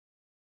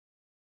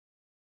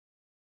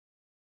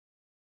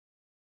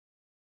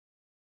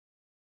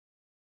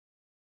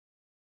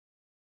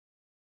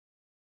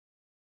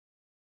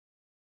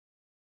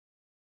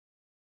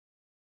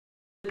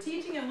The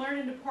teaching and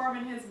learning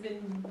department has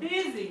been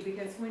busy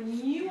because when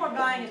you are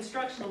buying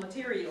instructional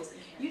materials,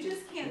 you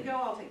just can't go,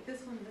 I'll take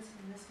this one, this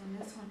one, this one,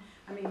 this one.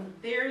 I mean,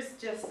 there's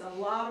just a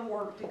lot of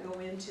work to go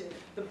into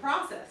the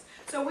process.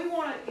 So we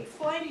want to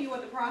explain to you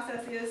what the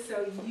process is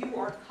so you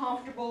are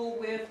comfortable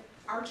with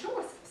our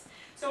choices.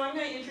 So I'm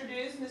going to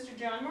introduce Mr.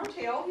 John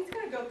Martell. He's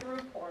going to go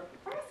through part of the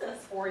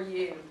process for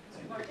you.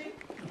 Mr. Martell?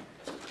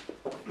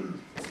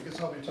 I guess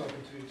I'll be talking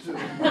to you too.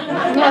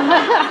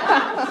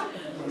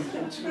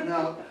 Tune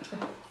out.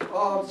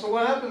 So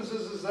what happens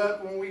is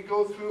that when we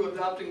go through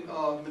adopting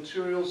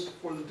materials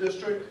for the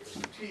district,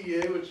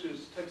 TEA, which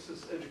is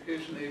Texas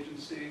Education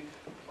Agency,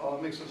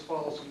 makes us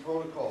follow some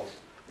protocols.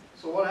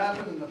 So what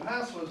happened in the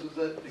past was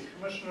that the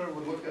commissioner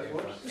would look at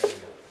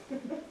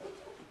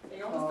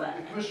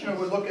the commissioner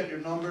would look at your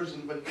numbers,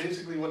 but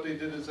basically what they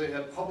did is they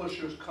had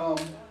publishers come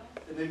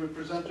and they would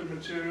present their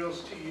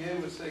materials. TEA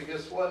would say,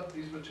 guess what,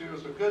 these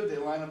materials are good, they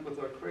line up with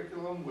our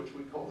curriculum, which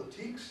we call the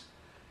TEACs,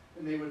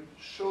 and they would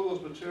show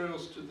those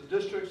materials to the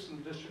districts,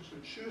 and the districts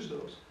would choose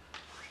those.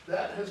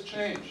 That has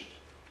changed.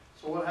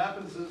 So what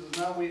happens is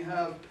now we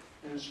have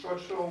an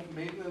instructional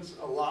maintenance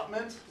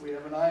allotment, we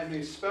have an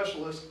IMA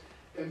specialist,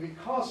 and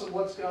because of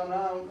what's gone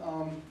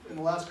on in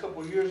the last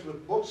couple of years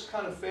with books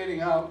kind of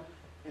fading out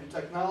and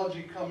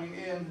technology coming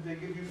in, they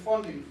give you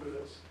funding for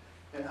this.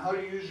 And how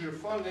you use your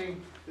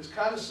funding is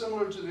kind of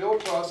similar to the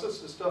old process.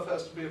 The stuff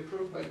has to be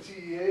approved by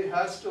TEA,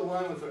 has to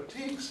align with our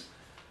TEACs,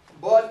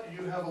 but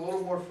you have a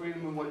little more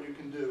freedom in what you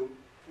can do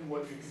and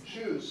what you can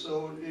choose.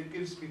 So it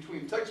gives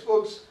between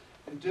textbooks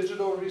and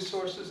digital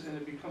resources, and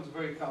it becomes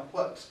very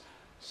complex.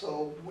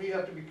 So we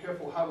have to be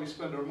careful how we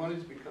spend our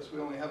monies because we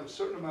only have a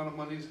certain amount of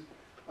monies,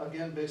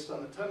 again, based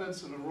on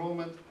attendance and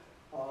enrollment.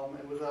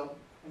 And without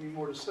any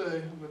more to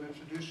say, I'm going to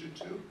introduce you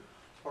to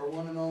our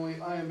one and only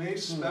IMA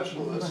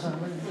specialist,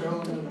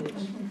 Carolyn.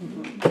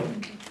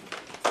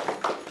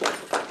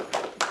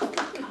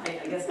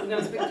 I guess I'm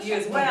going to speak to you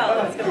as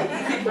well. It's going to be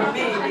easy for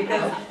me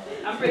because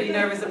I'm pretty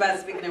nervous about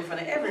speaking in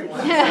front of everyone.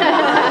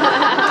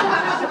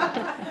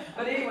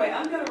 But anyway,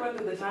 I'm going to run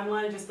through the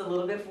timeline just a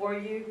little bit for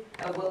you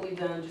of what we've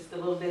done, just a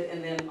little bit,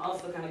 and then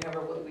also kind of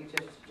cover what we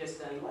just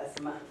done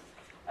last month.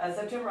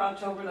 September,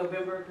 October,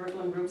 November,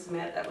 curriculum groups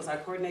met. That was our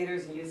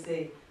coordinators, and you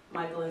see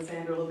Michael and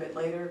Sandra a little bit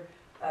later.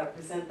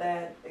 Present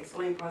that,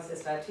 explain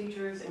process to our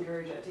teachers,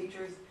 encourage our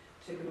teachers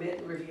to commit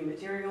and review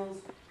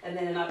materials. And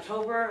then in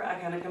October, I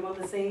kind of come on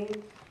the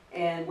scene,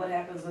 and what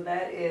happens with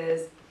that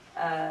is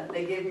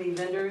they give me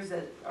vendors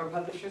that are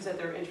publishers that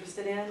they're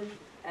interested in,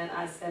 and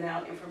I send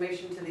out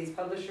information to these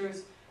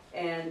publishers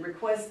and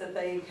request that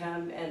they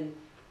come and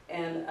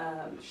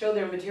show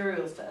their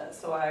materials to us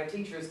so our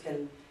teachers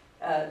can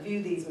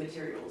view these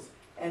materials.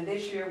 And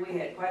this year we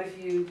had quite a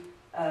few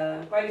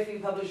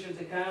publishers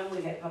to come.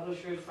 We had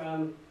publishers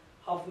from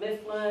Hoff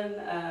Mifflin,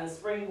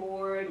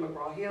 Springboard,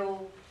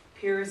 McGraw-Hill,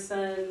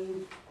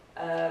 Pearson,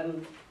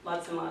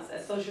 lots and lots.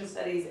 Social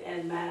studies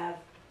and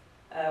math.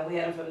 We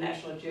had them from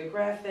National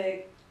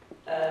Geographic,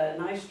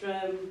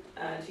 Nystrom,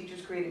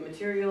 Teachers Creating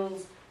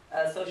Materials,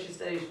 Social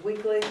Studies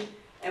Weekly.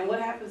 And what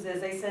happens is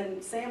they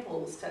send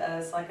samples to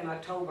us like in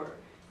October.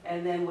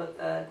 And then what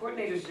the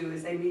coordinators do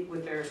is they meet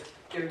with their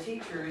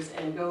teachers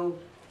and go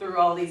through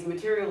all these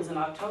materials in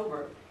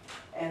October.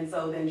 And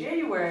so then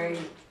January,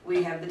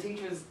 we have the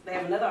teachers, they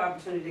have another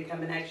opportunity to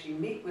come and actually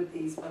meet with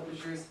these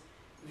publishers,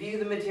 view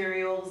the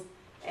materials,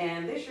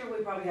 and this year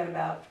we probably had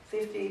about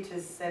 50 to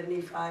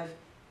 60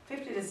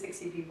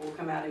 people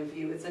come out and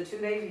view. It's a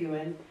 2-day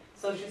viewing.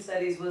 Social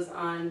Studies was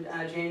on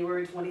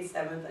January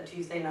 27th, a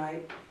Tuesday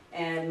night,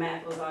 and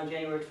Math was on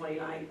January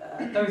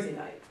 29th, Thursday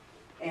night.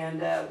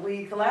 And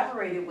we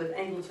collaborated with with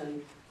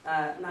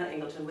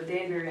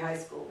Danbury High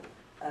School,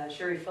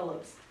 Sherry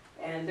Phillips.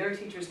 And their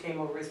teachers came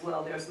over as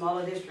well. They're a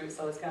smaller district,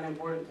 so it's kind of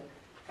important to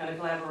kind of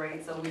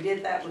collaborate. So we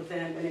did that with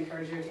them and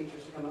encouraged their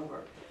teachers to come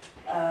over.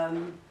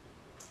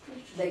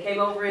 They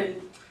came over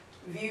and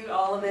viewed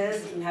all of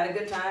this and had a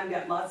good time,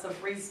 got lots of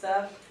free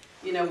stuff.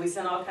 You know, we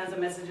sent all kinds of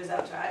messages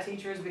out to our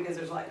teachers because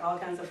there's like all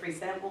kinds of free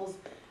samples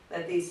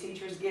that these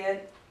teachers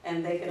get,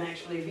 and they can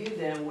actually view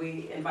them.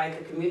 We invite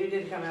the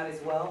community to come out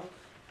as well,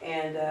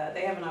 and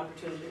they have an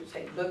opportunity to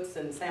take books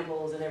and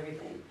samples and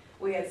everything.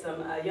 We had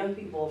some young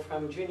people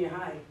from junior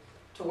high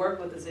to work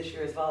with us this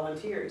year as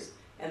volunteers.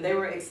 And they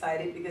were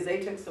excited because they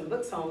took some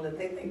books home that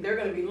they think they're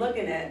going to be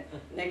looking at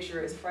next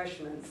year as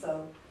freshmen.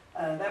 So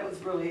that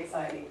was really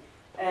exciting.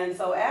 And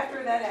so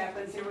after that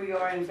happens, here we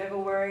are in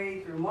February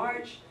through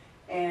March,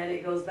 and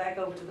it goes back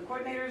over to the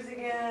coordinators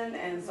again.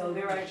 And so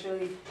they're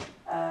actually,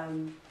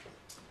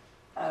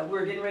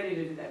 we're getting ready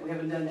to do that. We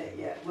haven't done that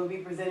yet. We'll be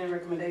presenting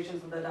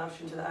recommendations for the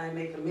adoption to the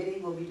IMA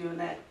committee. We'll be doing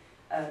that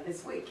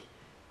this week.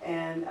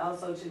 And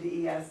also to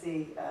the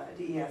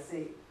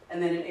DEIC. And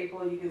then in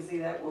April, you can see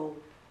that we'll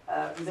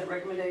present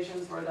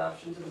recommendations for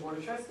adoption to the Board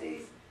of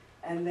Trustees.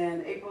 And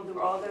then April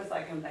through August,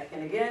 I come back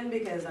in again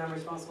because I'm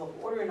responsible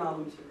for ordering all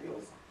the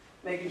materials,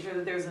 making sure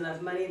that there's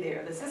enough money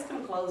there. The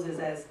system closes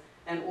as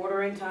an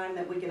ordering time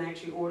that we can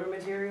actually order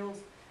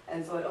materials.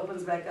 And so it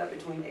opens back up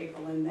between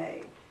April and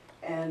May.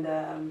 And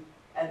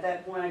At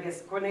that point, I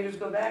guess the coordinators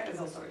go back, because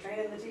they'll start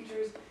training the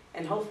teachers,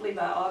 and hopefully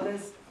by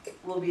August,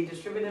 we'll be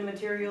distributing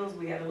materials.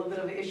 We had a little bit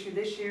of an issue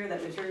this year,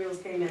 that materials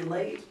came in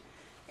late,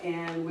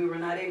 and we were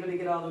not able to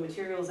get all the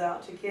materials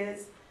out to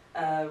kids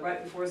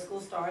right before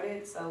school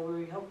started, so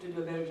we hope to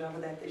do a better job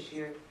of that this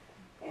year.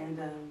 And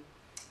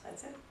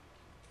that's it.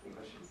 Any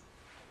questions?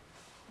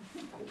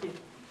 Thank you.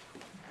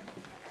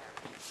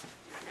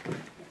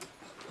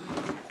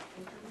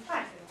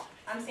 Hi,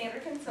 I'm Sandra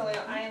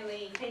Consilio. I am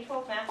the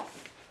K-12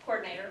 math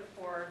coordinator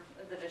for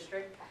the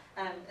district.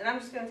 And I'm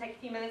just going to take a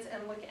few minutes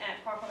and look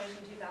at Proclamation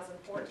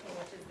 2014,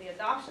 which is the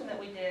adoption that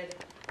we did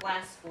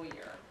last school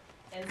year.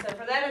 And so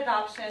for that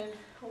adoption,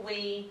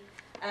 we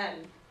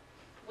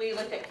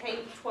looked at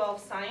K-12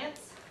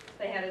 science.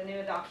 They had a new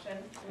adoption,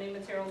 new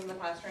materials in the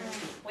classroom.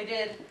 We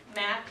did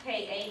math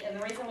K-8, and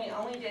the reason we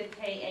only did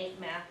K-8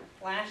 math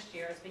last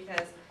year is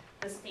because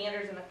the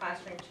standards in the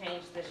classroom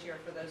changed this year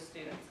for those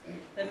students.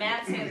 The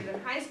math standards in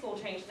high school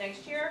changed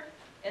next year,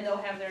 and they'll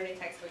have their new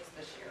textbooks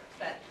this year,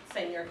 that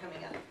same year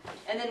coming up.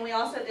 And then we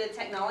also did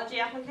technology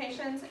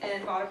applications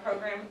and bought a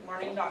program,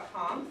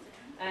 learning.com.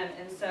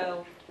 And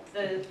so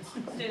the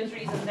students are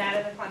using that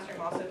in the classroom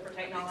also for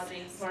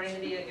technology, learning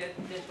to be a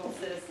good digital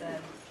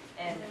citizen,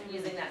 and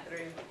using that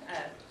through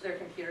their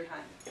computer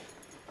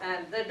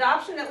time. The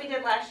adoption that we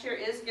did last year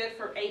is good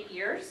for 8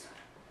 years,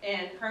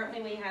 and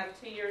currently we have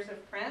 2 years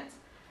of print,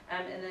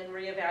 and then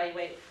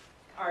reevaluate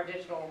our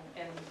digital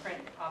and print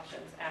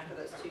options after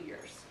those 2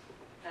 years.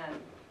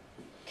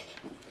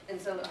 And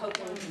so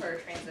hopefully for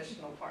a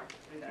transitional part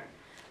through there.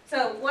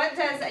 So what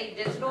does a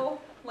digital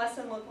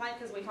lesson look like?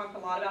 Because we talked a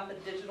lot about the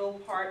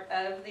digital part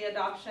of the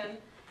adoption.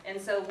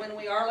 And so when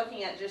we are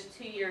looking at just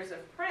 2 years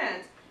of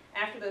print,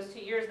 after those 2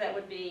 years, that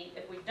would be,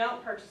 if we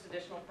don't purchase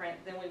additional print,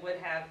 then we would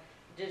have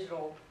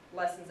digital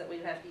lessons that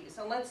we'd have to use.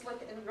 So let's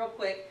look at real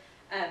quick.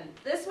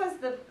 This was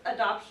the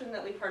adoption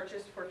that we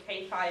purchased for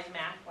K-5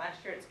 math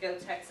last year. It's Go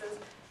Texas.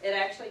 It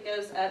actually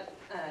goes up,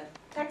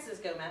 Texas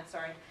Go Math,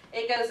 sorry.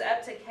 It goes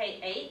up to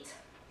K-8.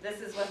 This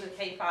is what the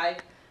K-5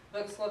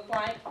 books look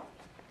like.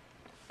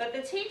 But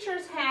the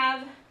teachers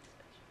have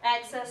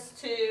access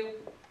to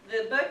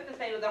the book that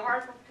they would, the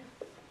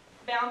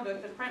hardbound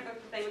book, the print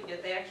book that they would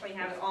get. They actually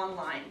have it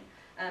online.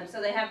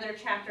 So they have their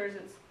chapters.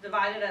 It's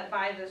divided up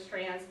by the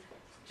strands,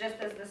 just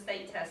as the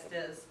state test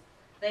is.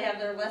 They have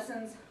their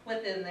lessons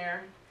within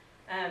there.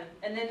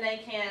 And then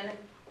they can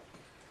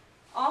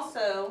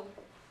also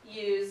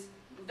use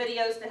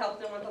videos to help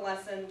them with the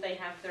lesson. They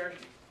have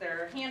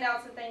their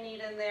handouts that they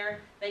need in there.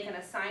 They can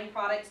assign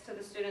products to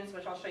the students,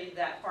 which I'll show you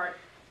that part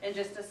in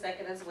just a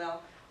second as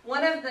well.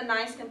 One of the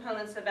nice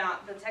components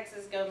about the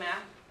Texas Go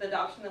Math, the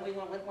adoption that we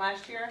went with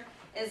last year,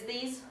 is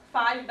these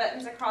 5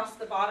 buttons across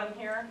the bottom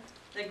here,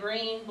 the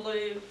green,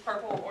 blue,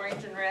 purple,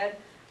 orange, and red.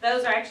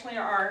 Those are actually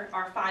our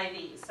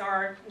 5Es. So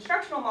our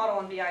instructional model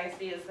in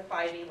BISD is the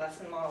 5E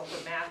lesson model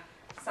for math,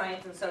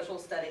 science, and social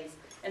studies,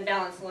 and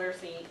balanced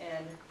literacy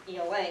and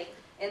ELA.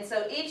 And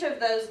so each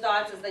of those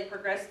dots, as they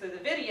progress through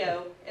the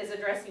video, is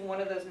addressing one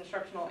of those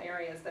instructional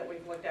areas that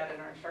we've looked at in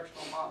our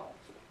instructional model.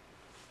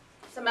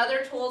 Some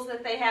other tools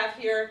that they have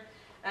here,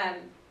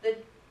 the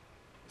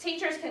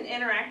teachers can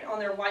interact on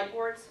their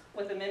whiteboards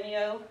with the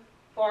Mimeo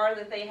bar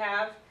that they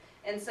have.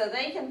 And so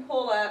they can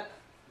pull up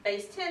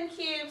base 10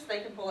 cubes,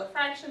 they can pull up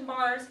fraction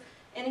bars,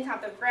 any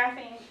type of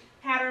graphing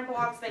pattern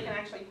blocks. They can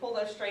actually pull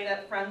those straight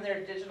up from their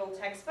digital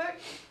textbook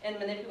and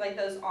manipulate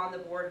those on the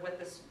board with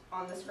this,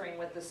 on the screen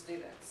with the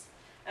students.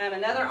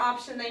 Another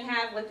option they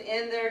have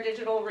within their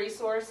digital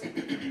resource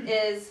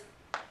is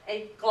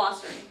a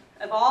glossary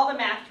of all the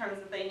math terms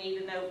that they need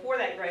to know for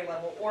that grade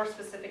level or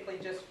specifically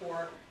just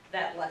for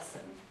that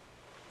lesson.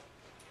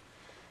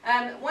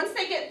 Once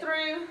they get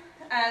through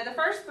the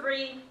first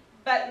 3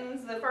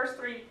 buttons, the first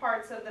 3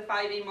 parts of the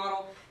 5E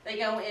model, they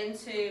go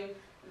into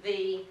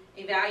the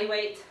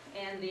evaluate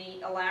and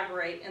the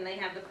elaborate, and they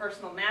have the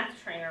personal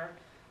math trainer,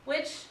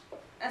 which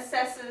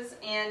assesses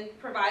and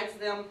provides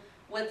them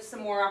with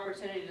some more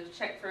opportunity to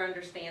check for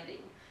understanding.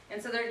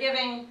 And so they're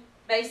giving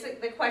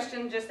the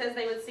question just as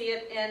they would see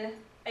it in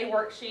a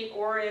worksheet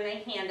or in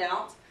a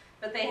handout,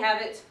 but they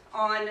have it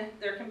on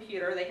their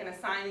computer. They can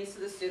assign these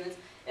to the students.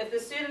 If the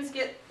students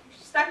get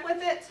stuck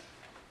with it,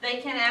 they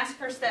can ask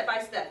for step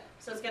by step.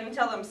 So it's going to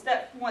tell them,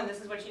 step 1,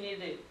 this is what you need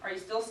to do. Are you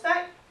still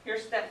stuck?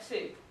 Here's step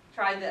 2.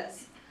 Try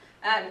this.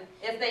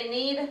 If they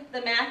need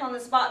the math on the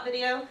spot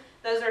video,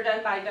 those are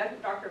done by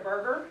Dr.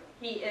 Berger.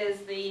 He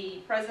is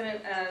the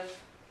president of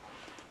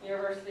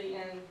University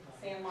in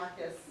San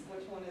Marcos.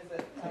 Which one is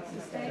it?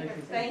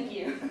 Thank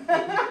you.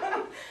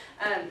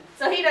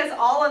 So he does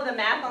all of the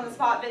math on the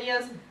spot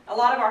videos. A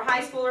lot of our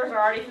high schoolers are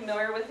already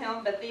familiar with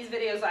him, but these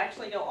videos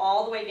actually go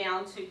all the way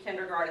down to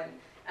kindergarten.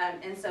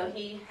 And so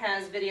he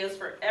has videos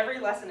for every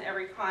lesson,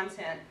 every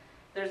content.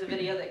 There's a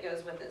video that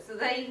goes with it. So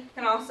they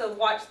can also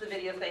watch the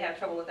video if they have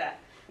trouble with that.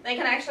 They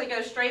can actually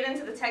go straight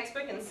into the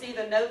textbook and see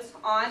the notes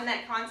on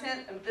that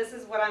content. And this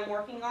is what I'm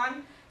working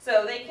on.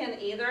 So they can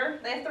either,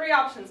 they have 3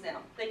 options now.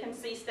 They can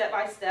see step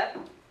by step,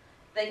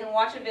 they can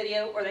watch a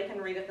video, or they can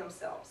read it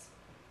themselves.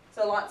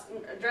 So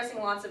addressing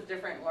lots of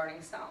different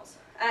learning styles.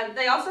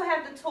 They also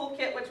have the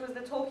toolkit, which was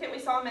the toolkit we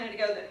saw a minute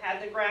ago that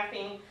had the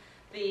graphing,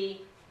 the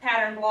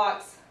pattern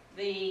blocks,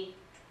 the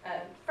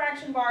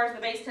fraction bars,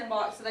 the base 10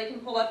 blocks, so they can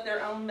pull up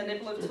their own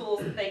manipulative tools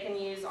that they can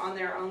use on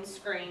their own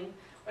screen.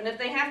 And if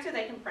they have to,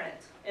 they can print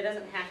it. It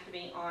doesn't have to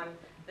be on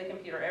the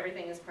computer.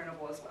 Everything is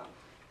printable as well.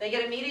 They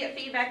get immediate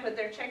feedback with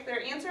check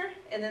their answer,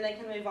 and then they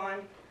can move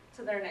on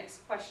to their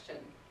next question.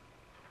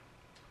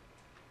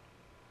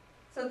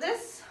 So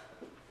this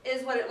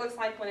is what it looks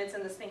like when it's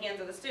in the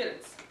hands of the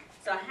students.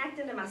 So I hacked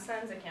into my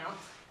son's account.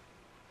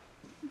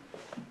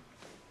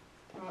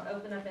 I'll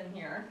open up in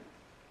here.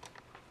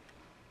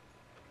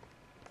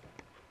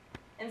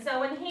 And so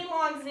when he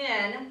logs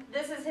in,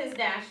 this is his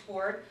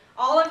dashboard.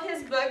 All of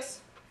his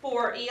books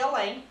for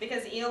ELA,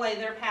 because ELA,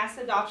 their past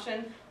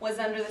adoption, was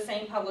under the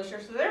same publisher,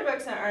 so their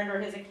books are under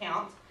his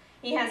account.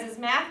 He has his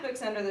math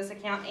books under this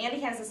account, and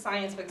he has his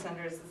science books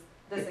under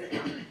this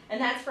account.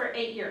 And that's for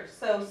 8 years.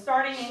 So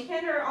starting in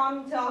kinder on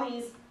until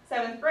he's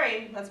 7th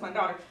grade, that's my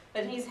daughter,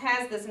 but he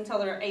has this until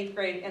they're 8th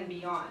grade and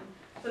beyond.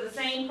 So the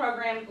same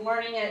program,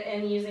 learning it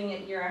and using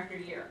it year after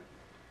year.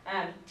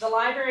 The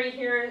library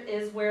here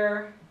is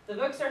where the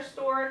books are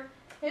stored.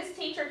 His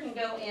teacher can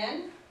go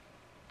in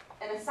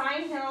and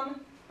assign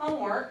him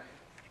homework,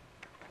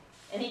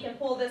 and he can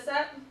pull this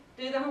up,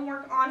 do the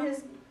homework on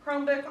his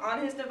Chromebook,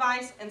 on his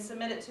device, and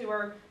submit it to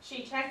her.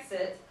 She checks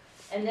it,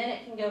 and then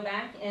it can go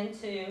back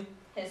into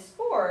his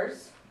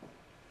scores,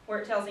 where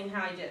it tells him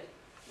how he did.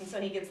 And so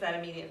he gets that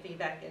immediate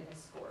feedback in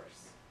his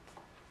scores.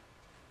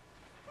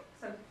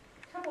 So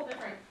a couple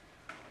different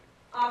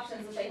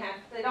options that they have.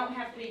 They don't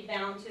have to be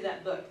bound to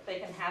that book. They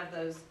can have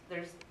those.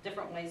 There's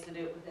different ways to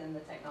do it within the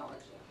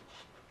technology.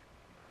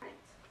 All right.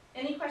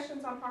 Any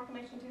questions on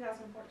Proclamation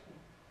 2014?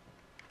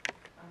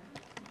 All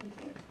right. Thank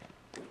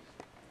you.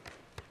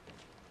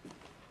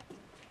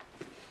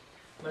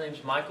 My name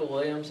is Michael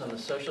Williams. I'm the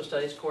Social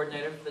Studies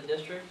Coordinator for the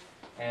district.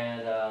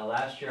 And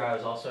last year I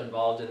was also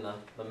involved in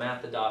the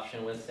math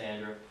adoption with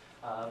Sandra.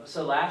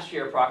 So last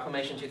year,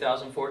 Proclamation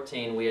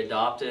 2014, we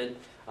adopted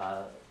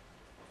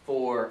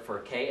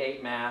for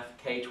K-8 math,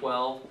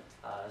 K-12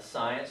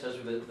 science.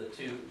 Those were the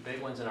two big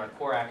ones in our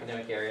core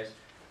academic areas.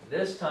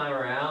 This time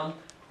around,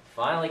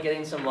 finally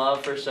getting some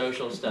love for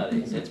social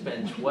studies. It's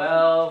been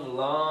 12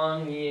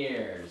 long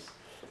years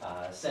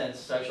since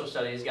social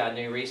studies got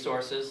new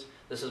resources.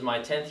 This is my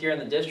 10th year in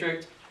the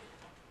district.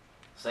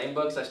 Same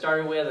books I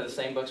started with are the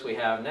same books we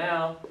have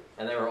now,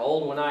 and they were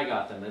old when I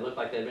got them. They look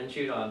like they'd been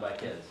chewed on by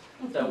kids.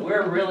 So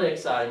we're really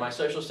excited. My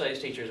social studies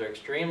teachers are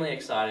extremely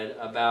excited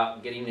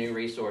about getting new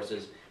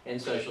resources in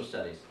social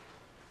studies.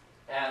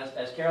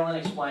 As Carolyn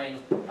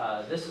explained,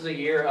 this is a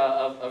year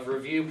of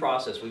review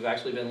process. We've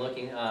actually been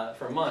looking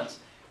for months.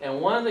 And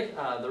one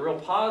of the real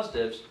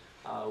positives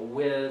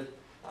with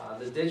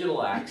the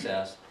digital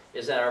access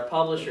is that our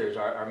publishers,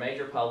 our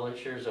major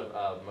publishers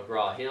of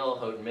McGraw-Hill,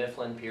 Houghton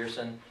Mifflin,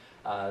 Pearson,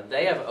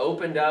 they have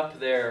opened up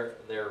their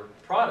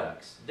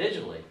products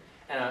digitally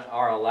and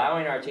are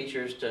allowing our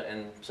teachers to,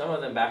 and some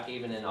of them back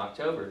even in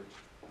October,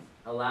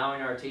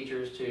 allowing our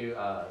teachers to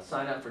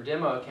sign up for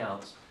demo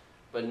accounts.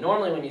 But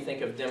normally when you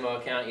think of demo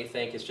account, you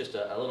think it's just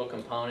a little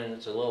component,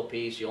 it's a little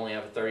piece, you only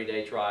have a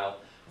 30-day trial.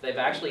 They've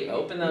actually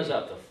opened those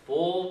up to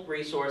full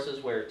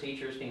resources where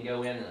teachers can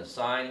go in and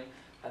assign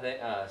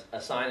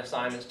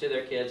assignments to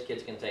their kids.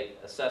 Kids can take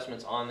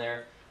assessments on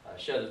there,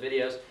 show the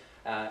videos.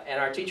 And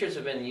our teachers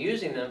have been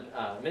using them,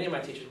 many of my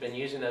teachers have been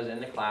using those in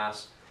the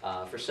class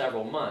for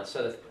several months.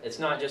 So it's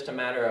not just a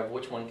matter of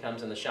which one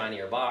comes in the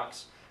shinier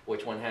box,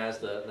 which one has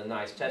the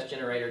nice test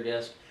generator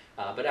disc,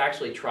 but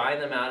actually trying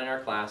them out in our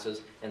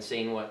classes and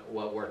seeing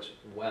what works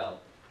well.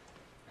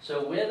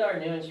 So with our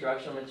new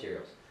instructional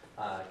materials,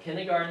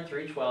 kindergarten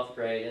through 12th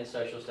grade in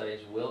social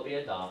studies will be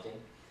adopting.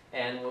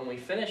 And when we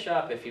finish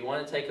up, if you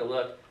want to take a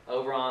look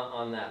over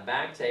on that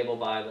back table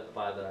by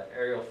the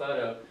aerial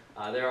photo,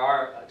 there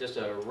are just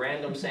a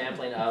random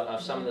sampling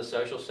of some of the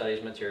social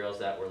studies materials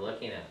that we're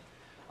looking at.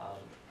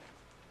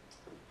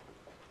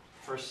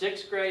 For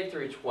 6th grade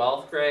through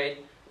 12th grade,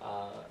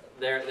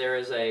 there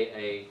is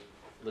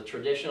the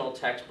traditional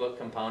textbook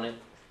component,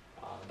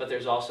 but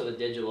there's also the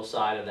digital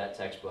side of that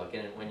textbook.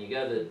 And when you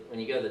go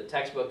to the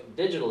textbook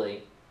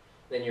digitally,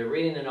 then you're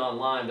reading it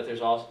online, but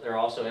there are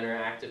also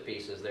interactive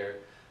pieces. There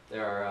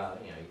are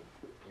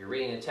you're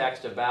reading a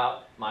text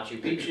about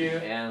Machu Picchu,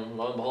 and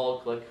lo and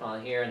behold, click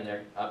on here, and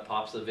there up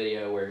pops the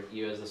video where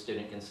you as the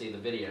student can see the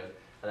video.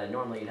 And then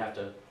normally you'd have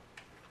to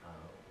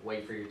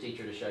wait for your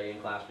teacher to show you in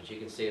class, but you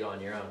can see it on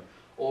your own.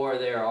 Or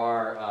there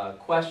are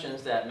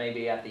questions that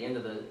maybe at the end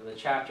of the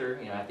chapter,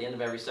 at the end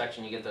of every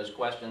section you get those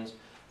questions.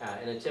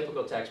 In a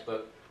typical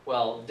textbook,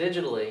 well,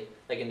 digitally,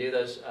 they can do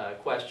those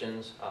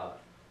questions,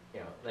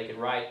 they can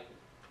write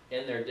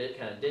in their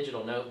kind of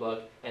digital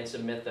notebook and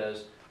submit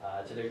those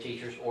to their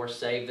teachers or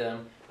save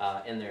them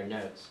in their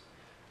notes.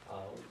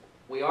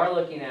 We are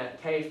looking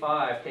at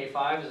K-5.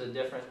 K-5 is a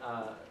different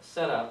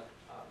setup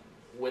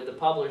with the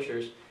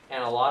publishers,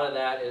 and a lot of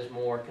that is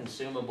more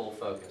consumable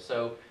focused.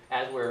 So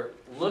as we're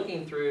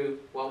looking through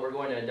what we're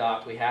going to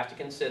adopt, we have to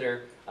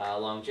consider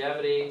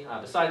longevity.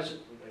 Besides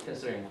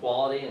considering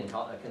quality and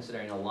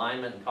considering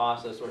alignment and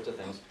cost, those sorts of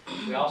things.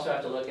 We also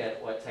have to look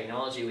at what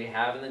technology we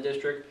have in the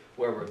district,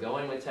 where we're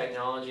going with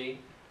technology,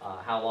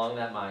 how long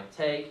that might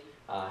take,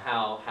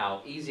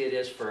 how easy it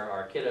is for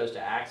our kiddos to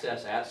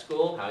access at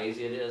school, how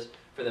easy it is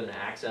for them to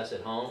access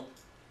at home.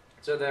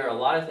 So there are a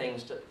lot of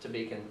things to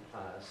be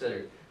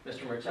considered.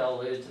 Mr. Mertel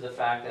alluded to the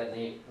fact that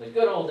in the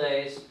good old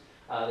days,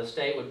 the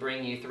state would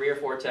bring you 3 or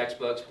 4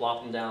 textbooks,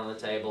 plop them down on the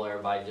table,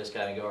 everybody just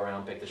kind of go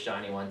around, pick the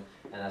shiny one,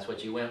 and that's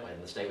what you went with.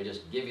 And the state would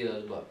just give you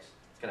those books.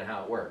 That's kind of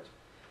how it worked.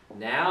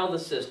 Now the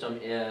system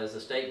is the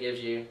state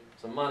gives you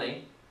some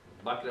money,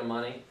 a bucket of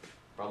money,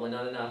 probably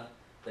not enough.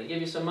 They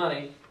give you some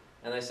money,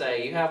 and they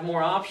say, you have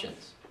more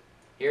options.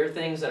 Here are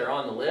things that are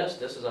on the list.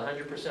 This is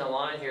 100%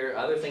 aligned. Here are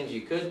other things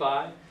you could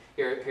buy.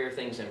 Here are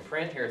things in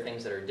print. Here are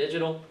things that are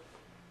digital.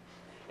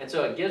 And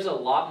so it gives a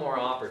lot more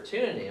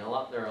opportunity. There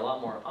are a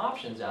lot more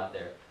options out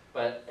there.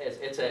 But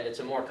it's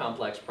a more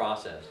complex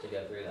process to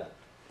go through that.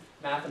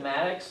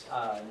 Mathematics,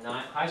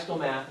 high school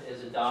math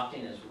is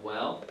adopting as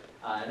well.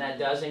 And that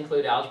does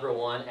include Algebra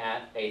 1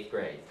 at 8th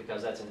grade,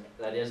 because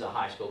that is a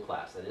high school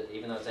class.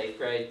 Even though it's 8th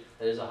grade,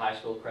 that is a high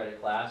school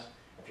credit class.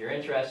 If you're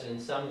interested in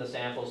some of the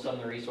samples, some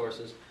of the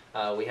resources,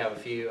 we have a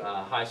few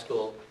high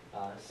school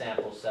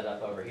samples set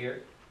up over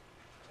here.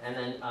 And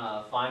then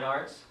fine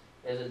arts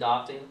is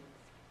adopting.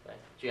 Okay.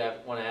 Do you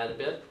want to add a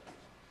bit?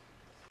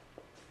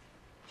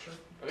 Sure.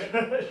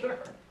 Okay. Sure.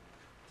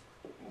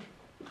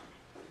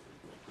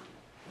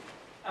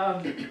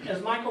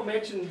 As Michael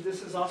mentioned,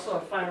 this is also a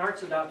fine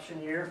arts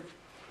adoption year,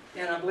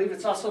 and I believe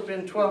it's also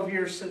been 12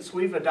 years since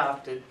we've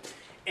adopted.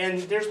 And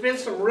there's been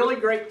some really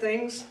great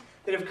things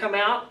that have come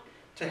out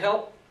to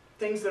help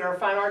things that our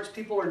fine arts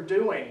people are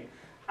doing.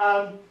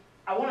 I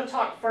want to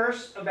talk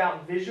first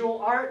about visual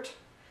art.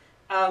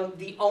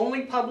 The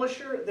only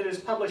publisher that has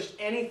published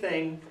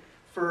anything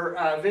for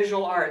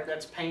visual art,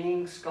 that's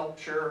painting,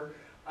 sculpture,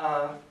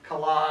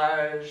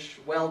 collage,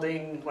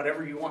 welding,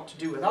 whatever you want to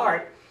do with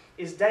art,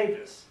 is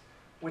Davis,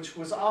 which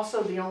was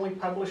also the only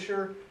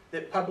publisher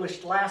that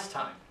published last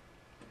time.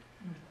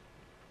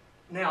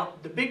 Now,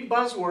 the big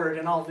buzzword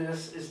in all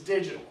this is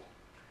digital.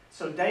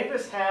 So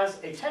Davis has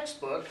a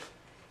textbook,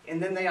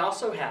 and then they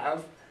also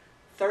have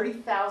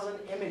 30,000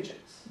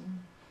 images.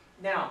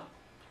 Now,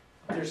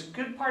 there's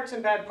good parts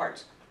and bad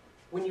parts.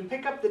 When you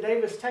pick up the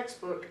Davis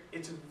textbook,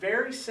 it's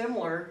very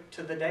similar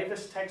to the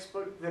Davis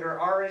textbook that are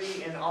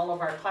already in all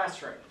of our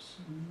classrooms.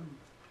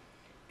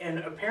 And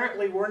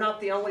apparently we're not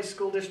the only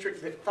school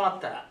district that thought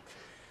that.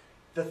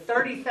 The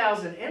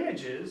 30,000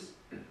 images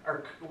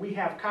are,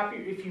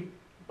 if you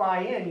buy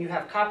in, you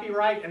have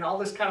copyright and all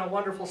this kind of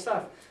wonderful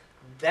stuff.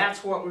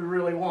 That's what we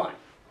really want.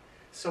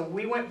 So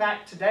we went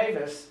back to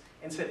Davis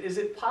and said, is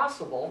it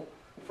possible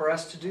for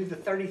us to do the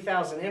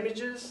 30,000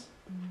 images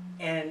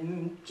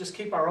and just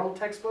keep our old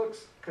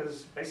textbooks?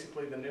 Because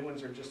basically the new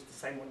ones are just the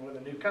same one with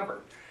a new cover.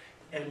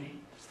 And,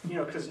 you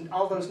know, because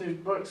all those new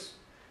books,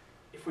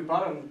 if we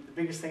bought them, the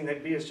biggest thing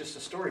they'd be is just a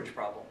storage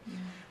problem.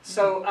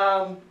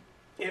 So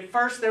at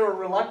first they were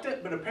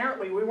reluctant, but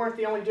apparently we weren't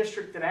the only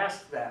district that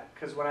asked that.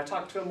 Because when I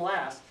talked to them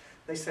last,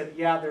 they said,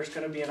 yeah, there's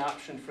going to be an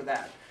option for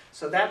that.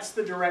 So that's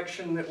the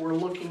direction that we're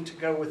looking to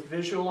go with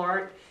visual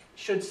art.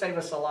 Should save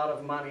us a lot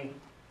of money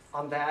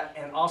on that,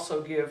 and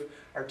also give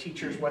our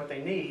teachers what they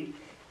need.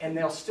 And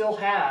they'll still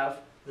have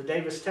the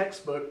Davis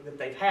textbook that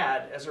they've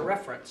had as a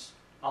reference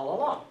all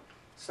along.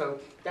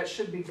 So that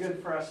should be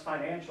good for us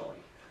financially.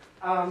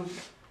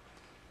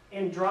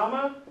 In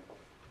drama,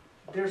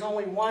 there's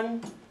only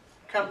one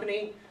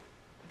company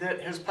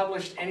that has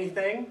published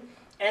anything,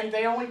 and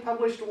they only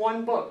published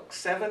one book,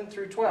 7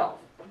 through 12.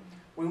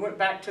 We went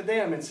back to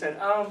them and said,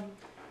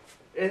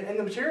 and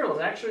the material is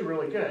actually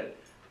really good.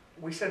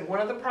 We said one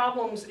of the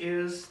problems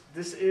is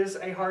this is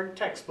a hard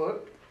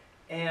textbook,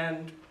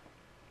 and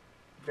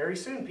very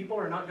soon people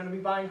are not going to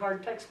be buying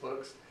hard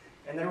textbooks,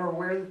 and they were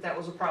aware that that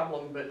was a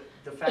problem, but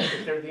the fact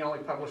that they're the only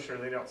publisher,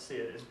 they don't see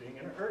it as being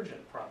an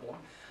urgent problem.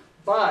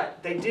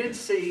 But they did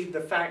see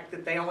the fact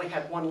that they only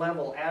had one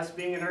level as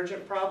being an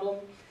urgent problem,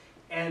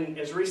 and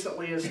as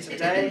recently as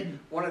today,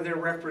 one of their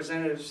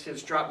representatives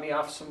has dropped me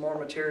off some more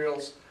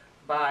materials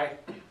by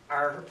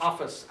our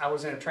office. I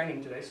was in a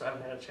training today, so I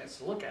haven't had a chance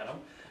to look at them,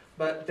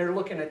 but they're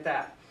looking at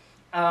that.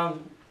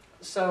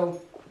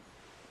 So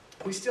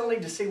we still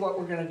need to see what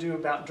we're going to do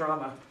about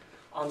drama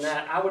on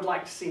that. I would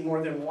like to see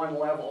more than one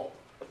level,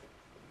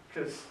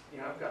 because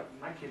I've got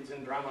my kids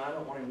in drama. I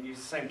don't want them to use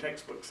the same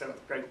textbook 7th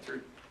grade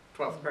through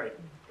 12th grade.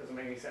 Doesn't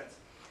make any sense.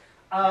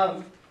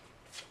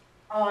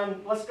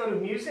 Let's go to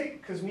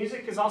music, because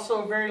music is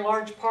also a very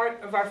large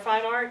part of our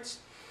fine arts.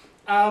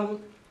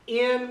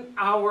 In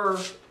our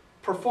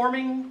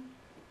performing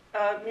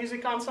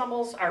music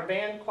ensembles, our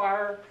band,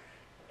 choir,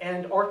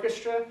 and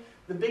orchestra,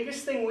 the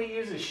biggest thing we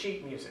use is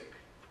sheet music.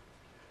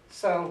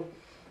 So,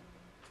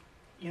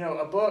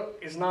 a book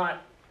is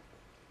not,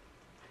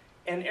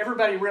 and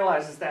everybody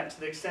realizes that to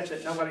the extent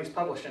that nobody's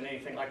publishing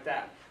anything like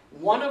that.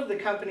 One of the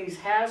companies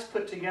has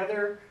put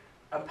together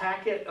a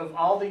packet of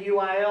all the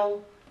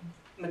UIL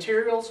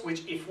materials,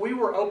 which if we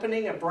were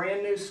opening a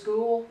brand new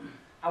school,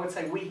 I would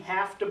say we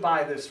have to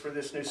buy this for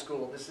this new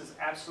school. This is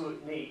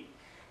absolute need.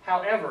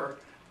 However,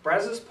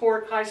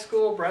 Brezesport High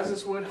School,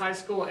 Brezeswood High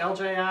School,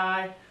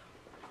 LJI,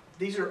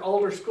 these are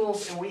older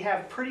schools, and we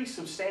have pretty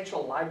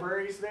substantial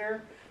libraries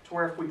there, to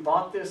where if we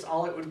bought this,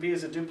 all it would be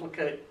is a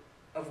duplicate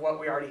of what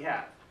we already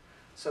have.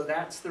 So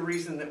that's the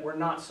reason that we're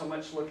not so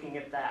much looking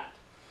at that.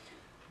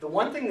 The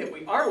one thing that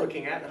we are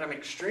looking at, that I'm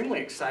extremely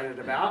excited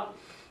about,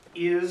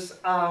 is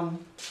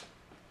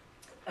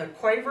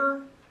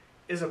Quaver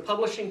is a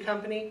publishing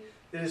company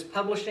that is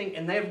publishing,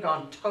 and they've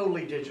gone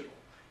totally digital.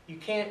 You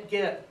can't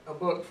get a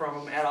book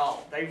from them at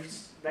all.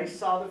 They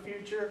saw the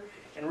future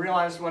and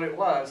realized what it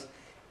was.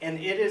 And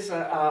it is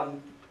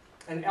an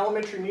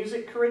elementary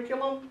music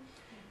curriculum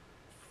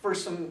for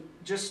some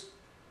just,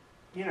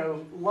 you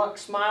know, luck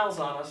smiles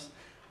on us.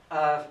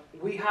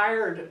 We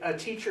hired a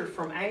teacher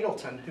from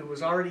Angleton who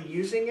was already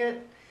using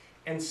it.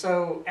 And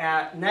so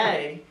at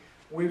NAY,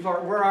 we're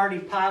already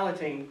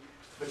piloting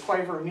the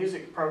Quaver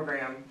music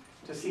program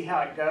to see how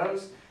it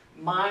goes.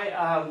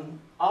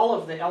 All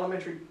of the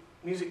elementary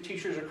music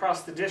teachers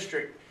across the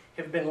district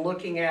have been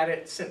looking at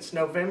it since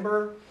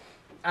November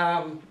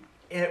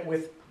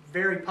with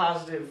very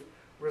positive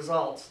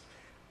results.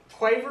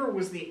 Quaver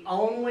was the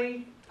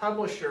only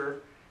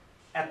publisher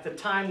at the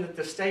time that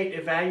the state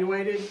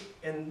evaluated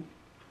and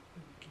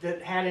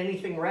that had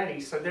anything ready,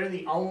 so they're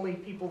the only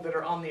people that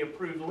are on the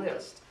approved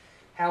list.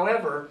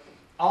 However,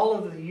 all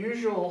of the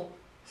usual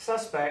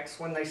suspects,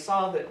 when they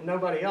saw that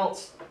nobody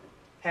else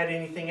had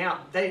anything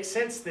out,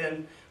 since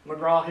then,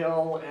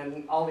 McGraw-Hill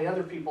and all the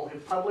other people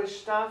have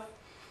published stuff,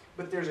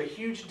 but there's a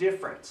huge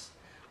difference.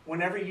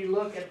 Whenever you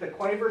look at the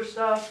Quaver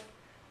stuff,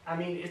 I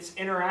mean, it's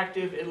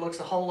interactive. It looks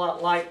a whole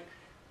lot like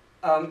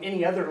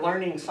any other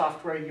learning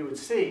software you would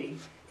see.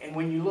 And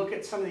when you look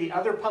at some of the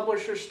other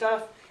publisher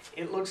stuff,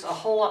 it looks a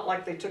whole lot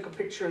like they took a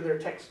picture of their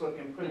textbook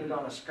and put it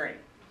on a screen.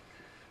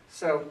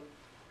 So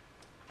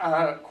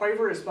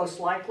Quaver is most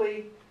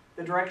likely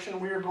the direction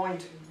we are going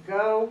to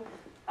go.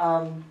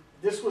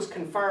 This was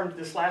confirmed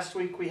this last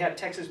week. We had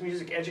Texas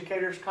Music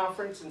Educators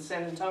Conference in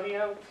San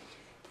Antonio.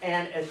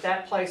 And at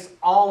that place,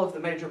 all of the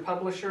major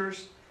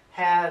publishers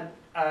had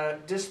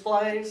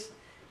displays,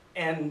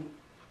 and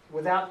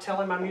without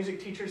telling my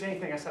music teachers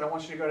anything, I said, I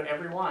want you to go to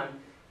every one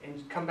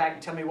and come back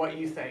and tell me what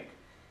you think.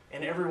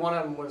 And every one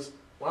of them was,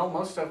 well,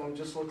 most of them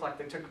just looked like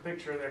they took a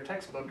picture of their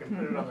textbook and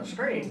put it on the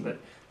screen, but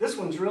this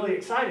one's really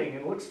exciting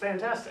and looks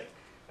fantastic.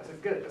 I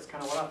said, good, that's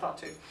kind of what I thought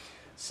too.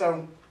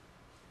 So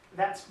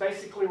that's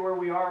basically where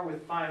we are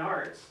with fine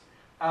arts.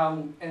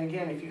 And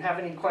again, if you have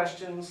any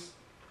questions,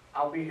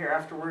 I'll be here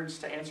afterwards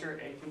to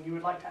answer anything you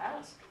would like to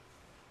ask.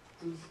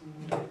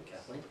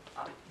 Kathleen?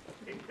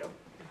 There you go.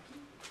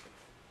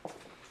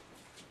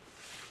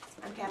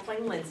 I'm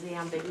Kathleen Lindsay.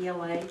 I'm the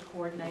ELA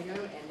coordinator,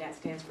 and that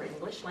stands for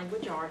English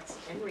Language Arts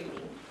and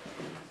Reading.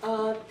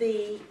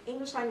 The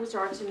English Language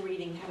Arts and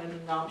Reading had an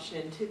adoption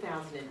in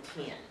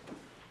 2010.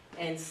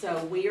 And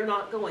so we are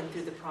not going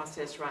through the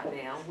process right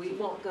now. We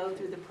won't go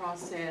through the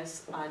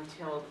process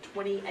until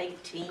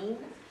 2018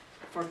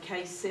 for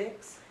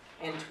K-6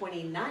 and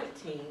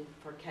 2019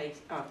 for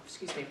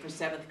for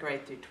 7th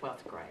grade through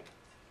 12th grade.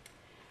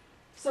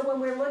 So when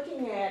we're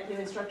looking at new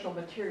instructional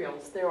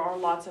materials, there are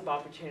lots of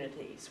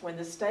opportunities. When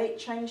the state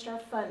changed our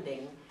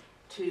funding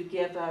to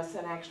give us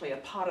actually a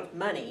pot of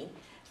money,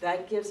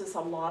 that gives us a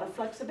lot of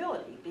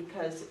flexibility,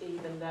 because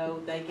even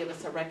though they give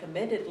us a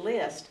recommended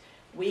list,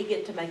 we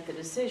get to make the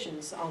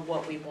decisions on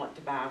what we want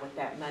to buy with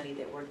that money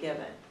that we're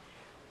given.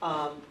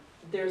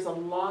 There's a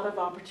lot of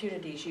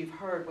opportunities you've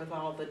heard with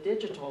all the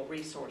digital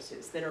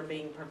resources that are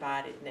being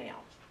provided now.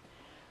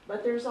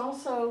 But there's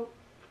also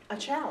a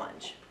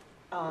challenge.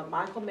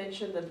 Michael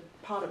mentioned the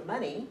pot of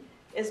money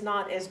is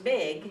not as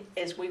big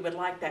as we would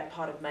like that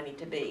pot of money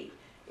to be.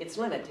 It's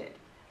limited.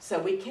 So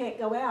we can't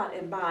go out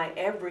and buy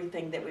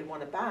everything that we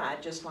want to buy,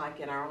 just like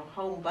in our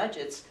home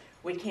budgets,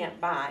 we can't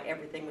buy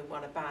everything we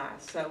want to buy.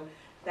 So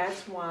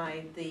that's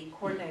why the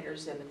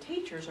coordinators and the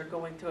teachers are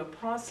going through a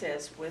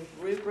process with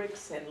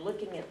rubrics and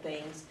looking at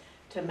things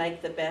to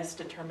make the best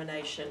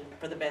determination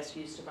for the best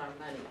use of our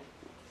money.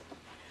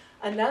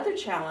 Another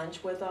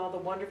challenge with all the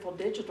wonderful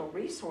digital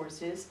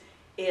resources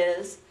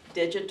is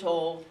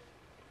digital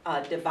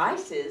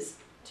devices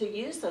to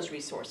use those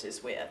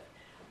resources with.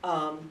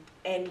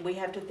 And we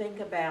have to think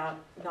about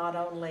not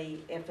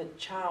only if a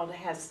child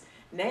has,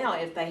 now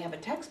if they have a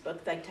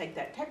textbook, they take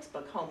that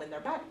textbook home in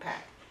their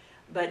backpack.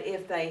 But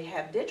if they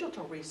have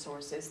digital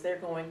resources, they're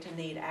going to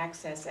need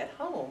access at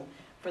home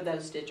for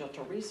those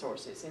digital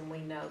resources. And we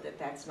know that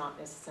that's not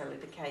necessarily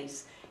the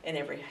case in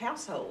every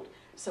household.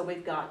 So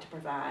we've got to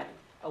provide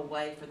a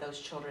way for those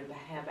children to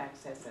have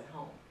access at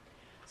home.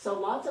 So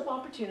lots of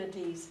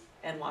opportunities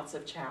and lots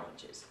of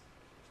challenges.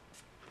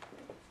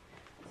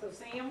 So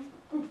Sam?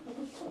 Now's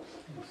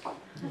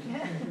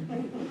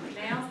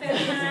that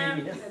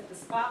time that the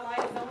spotlight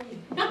is on you.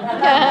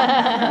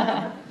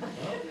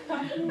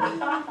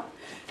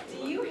 Do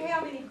you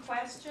have any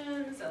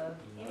questions of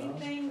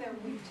anything that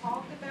we've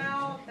talked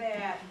about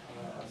that?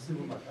 I see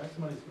where my tax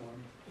money's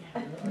going. I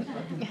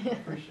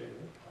appreciate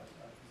it.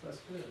 That's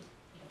good.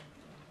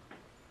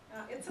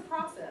 It's a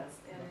process,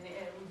 and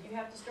you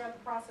have to start the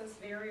process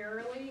very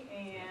early,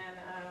 and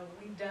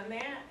we've done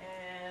that,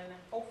 and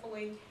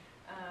hopefully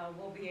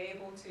we'll be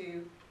able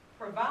to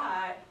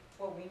provide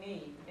what we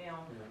need. Now,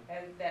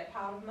 as that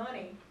pot of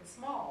money is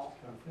small,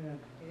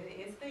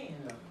 it's thin,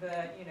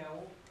 but you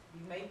know,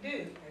 we make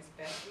do as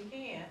best we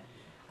can.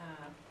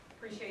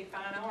 Appreciate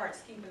Fine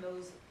Arts keeping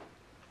those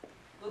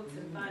books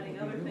and finding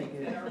other things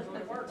that are going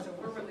to work, so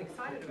we're really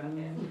excited about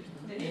that.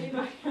 Did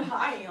anybody,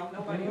 I am,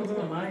 nobody else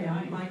but I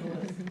am.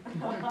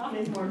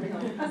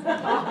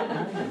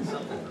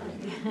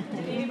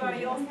 Did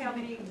anybody else have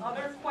any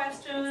other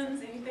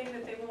questions, anything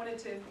that they wanted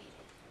to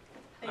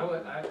think?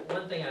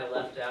 One thing I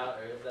left out,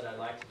 or that I'd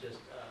like to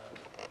just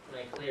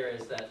make clear,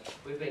 is that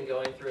we've been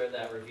going through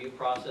that review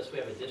process. We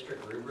have a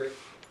district rubric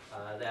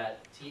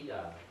that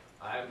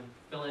I'm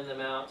filling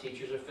them out,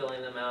 teachers are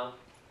filling them out.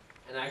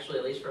 And actually,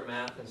 at least for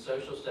math and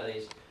social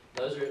studies,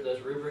 those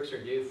rubrics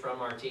are due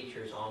from our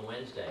teachers on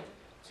Wednesday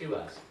to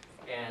us.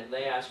 And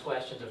they ask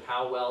questions of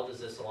how well does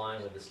this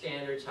align with the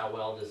standards, how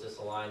well does this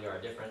align to our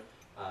different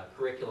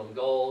curriculum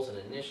goals and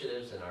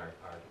initiatives and our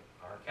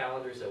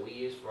calendars that we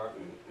use for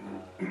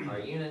our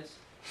units.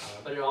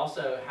 But it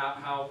also,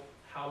 how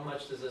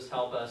much does this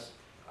help us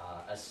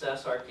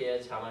assess our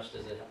kids, how much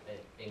does it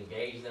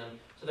engage them.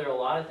 So there are a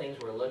lot of things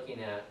we're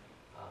looking at,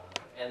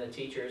 and the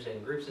teachers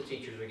and groups of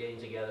teachers are getting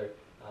together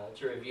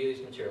to review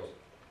these materials.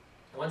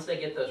 Once they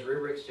get those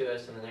rubrics to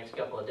us in the next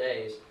couple of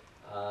days,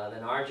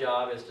 then our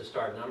job is to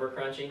start number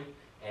crunching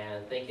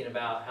and thinking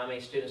about how many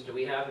students do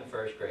we have in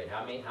first grade,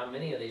 how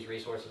many of these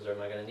resources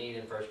am I going to need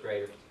in first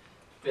grade or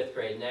fifth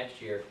grade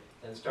next year,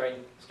 and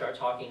start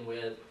talking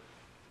with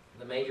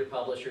the major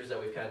publishers that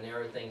we've kind of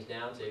narrowed things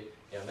down to.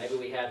 You know, maybe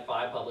we had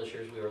 5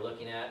 publishers we were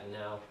looking at, and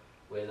now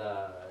with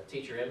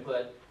teacher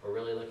input, we're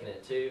really looking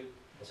at 2.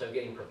 And so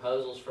getting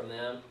proposals from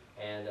them,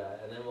 and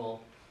then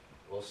we'll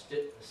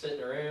sit in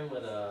a room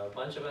with a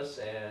bunch of us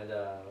and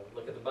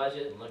look at the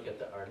budget and look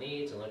at our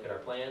needs and look at our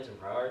plans and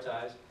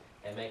prioritize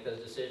and make those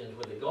decisions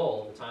with the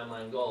goal, the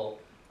timeline goal,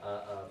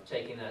 of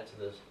taking that to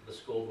the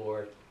school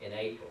board in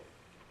April.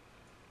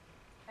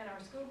 And our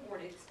school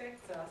board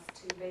expects us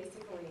to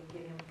basically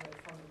get input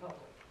from the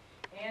public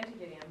and to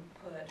get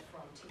input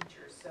from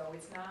teachers. So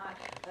it's not,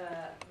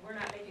 we're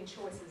not making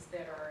choices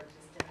that are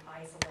just in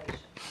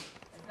isolation.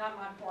 It's not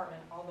my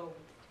department, although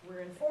we're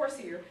in force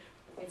here.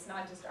 It's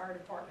not just our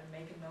department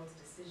making those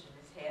decisions.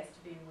 It has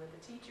to be with the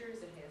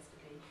teachers, it has to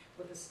be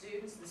with the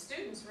students. The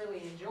students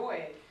really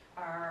enjoy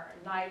our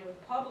night with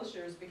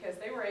publishers because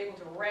they were able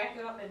to rack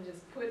up and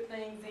just put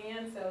things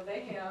in so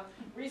they have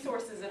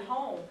resources at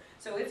home.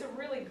 So it's a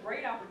really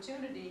great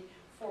opportunity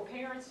for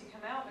parents to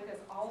come out because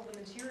all of the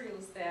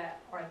materials that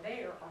are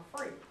there are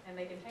free and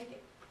they can take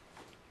it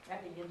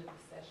at the end of the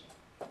session.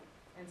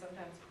 And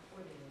sometimes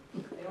before the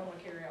end. They don't want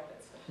to carry all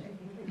that stuff.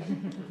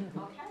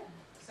 Okay.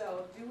 So,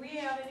 do we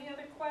have any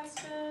other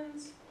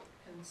questions,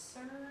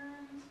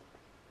 concerns?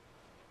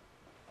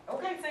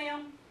 Okay,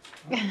 Sam.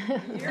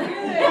 You're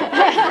good.